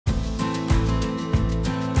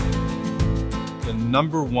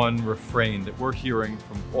#1 refrain that we're hearing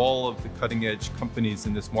from all of the cutting edge companies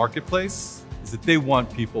in this marketplace is that they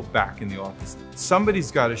want people back in the office.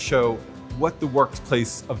 Somebody's got to show what the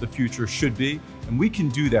workplace of the future should be, and we can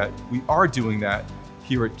do that. We are doing that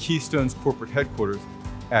here at Keystone's corporate headquarters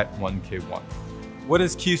at 1K1. What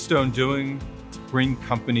is Keystone doing to bring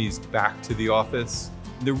companies back to the office?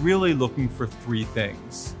 They're really looking for 3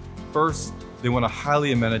 things. First, they want to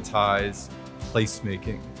highly amenitize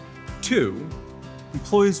placemaking. 2,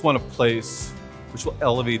 employees want a place which will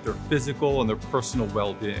elevate their physical and their personal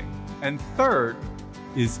well-being. And third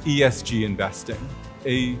is ESG investing.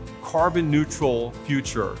 A carbon neutral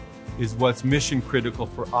future is what's mission critical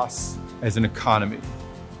for us as an economy.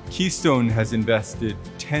 Keystone has invested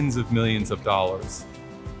tens of millions of dollars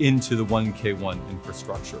into the 1K1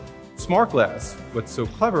 infrastructure. Smart glass, what's so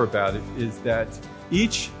clever about it is that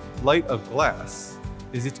each light of glass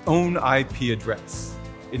is its own IP address.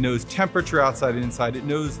 It knows temperature outside and inside. It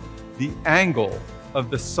knows the angle of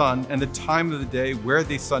the sun and the time of the day, where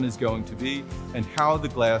the sun is going to be, and how the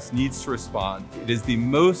glass needs to respond. It is the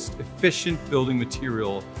most efficient building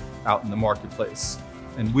material out in the marketplace,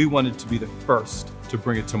 and we wanted to be the first to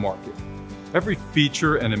bring it to market. Every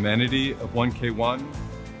feature and amenity of 1K1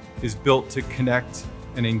 is built to connect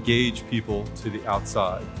and engage people to the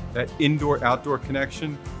outside. That indoor-outdoor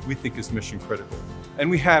connection we think is mission critical, and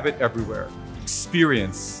we have it everywhere.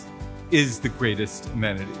 Experience is the greatest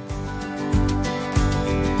amenity.